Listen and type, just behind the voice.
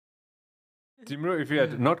तिम्रो if you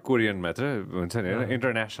had not Korean मात्र हुन्छ नि हैन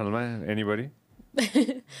इन्टरनेशनलमा anybody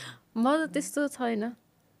म त त्यस्तो छैन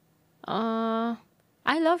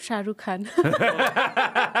I love Shah Rukh Khan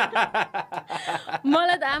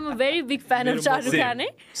मलाई त I'm a very big fan of Shah Rukh Khan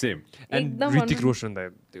same and Hrithik Roshan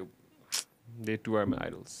they two are my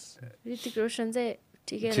idols Hrithik Roshan चाहिँ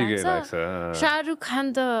ठिकै लाग्छ Shah Rukh Khan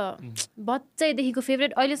त बच्चैदेखिको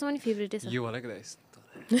फेभरेट अहिलेसम्म नि फेभरेटै छ यो वाला guys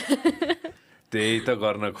त्यही त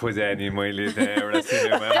गर्न खोजे नि मैले त्यहाँ एउटा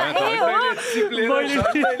सिनेमामा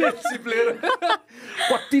सिप्लेर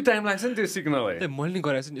कति टाइम लाग्छ नि त्यो सिक्नलाई मैले नि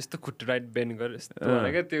गरेको छु नि यस्तो खुट्टा राइट बेन्ड गरेर यस्तो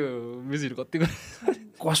क्या त्यो म्युजिक कति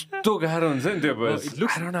कस्तो गाह्रो हुन्छ नि त्यो बस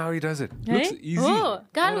looks easy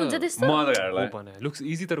गाह्रो हुन्छ त्यस्तो म त गाह्रो लाग्छ looks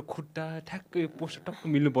easy तर खुट्टा ठ्याक्कै पोस्टर टक्क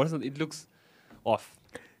मिल्नु पर्छ it looks off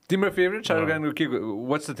तिम्रो फेभरेट शाहरुख खानको के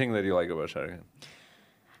what's the thing that you like about Shahrukh Khan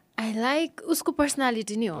I like उसको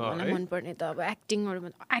पर्सनालिटी नै हो मलाई मनपर्ने त अब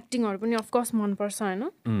एक्टिङहरू पनि अफकोर्स मनपर्छ होइन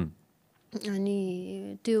अनि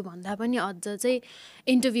त्यो भन्दा पनि अझ चाहिँ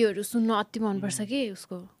इन्टरभ्यूहरू सुन्न अति मनपर्छ कि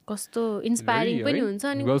उसको कस्तो इन्सपायरिङ पनि हुन्छ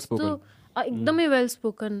अनि कस्तो एकदमै वेल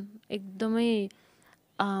स्पोकन एकदमै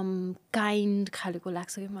काइन्ड खालको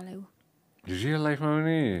लाग्छ कि मलाई ऊ रियल लाइफमा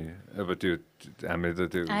पनि अब त्यो हामीले त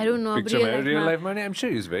त्यो रियल लाइफमा नि I'm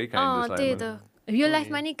sure he's very kind त्यही त रियल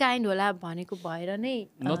लाइफमा नि काइन्ड होला भनेको भएर नै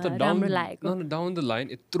राम्रो लागेको डाउन द लाइन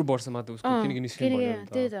यत्रो वर्षमा त उसको किनकि निस्किनु पर्यो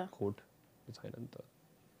त्यही त खोट छैन नि त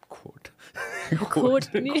खोट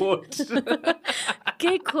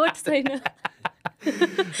केही खोट छैन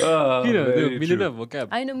किन त्यो मिलेन भोक्याब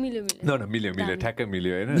हैन मिल्यो मिल्यो ठ्याक्कै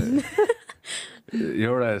मिल्यो हैन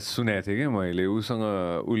एउटा सुनेको थिएँ कि मैले उसँग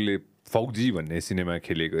उसले फौजी भन्ने सिनेमा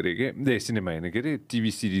खेलेको अरे के सिनेमा होइन के अरे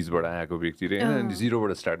टिभी सिरिजबाट आएको व्यक्ति रे होइन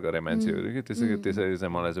जिरोबाट स्टार्ट गरे मान्छेहरू कि त्यसरी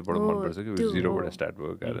चाहिँ मलाई चाहिँ बडो मनपर्छ कि जिरोबाट स्टार्ट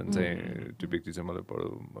भएको कारण चाहिँ त्यो व्यक्ति चाहिँ मलाई बडो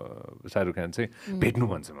शाहरुख खान चाहिँ भेट्नु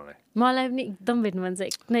भन्छ मलाई पनि एकदम भेट्नु भन्छ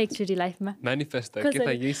एकचोटि लाइफमा म्यानिफेस्ट के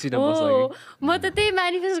त यही सिनेमा बस्यो म त त्यही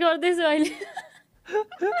म्यानिफेस्ट गर्दैछु अहिले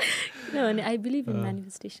किनभने I believe in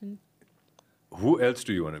manifestation who else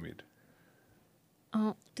do you want to meet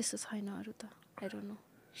त्यस्तो छैन अरू त I don't know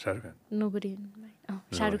Shahrukh Khan. Nobody in mind.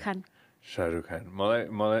 Shah Rukh Khan. Shahrukh Khan.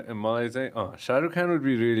 Malai चाहिँ Shahrukh Khan would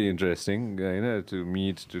be really interesting, you know, to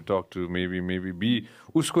meet, to talk to, maybe be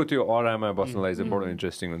उसको त्यो अरामा बस्नलाई चाहिँ बडो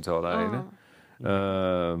इन्ट्रेस्टिङ हुन्छ होला हैन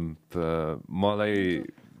मलाई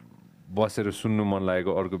बसेर सुन्नु मन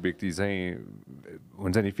लागेको अर्को व्यक्ति चाहिँ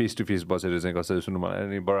हुन्छ नि फेस टु फेस बसेर चाहिँ कसरी सुन्नु मन लाग्यो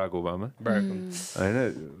नि बराक ओबामा हैन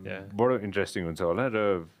बडो इन्ट्रेस्टिङ हुन्छ होला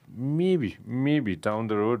र maybe down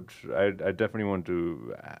the road I definitely want to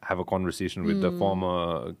have a conversation with the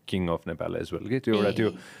former king of Nepal as well के त्यो एउटा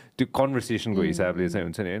त्यो कन्भर्सेसनको हिसाबले चाहिँ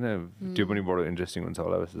हुन्छ नि हैन त्यो पनि बडो इन्ट्रेस्टिङ हुन्छ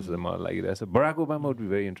होला जस्तो चाहिँ मलाई लागिरहेछ Barack Obama would be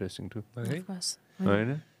very interesting too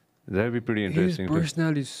हैन that would be pretty interesting his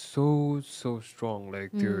personality is so strong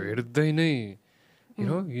like त्यो हेर्दै नै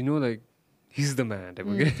you know like he's the man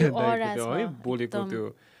type okay like बोलेको त्यो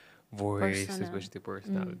voice especially the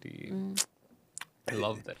personality I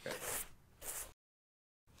love that guy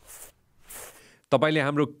तपाईले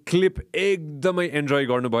हाम्रो clip एकदमै enjoy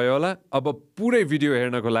गर्नुभयो होला अब पुरै भिडियो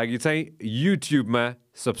हेर्नको लागि चाहिँ युट्युबमा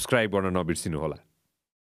सब्स्क्राइब गर्न नबिर्सिनु होला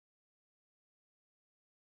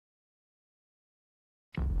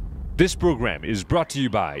This program is brought to you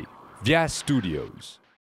by Vyas Studios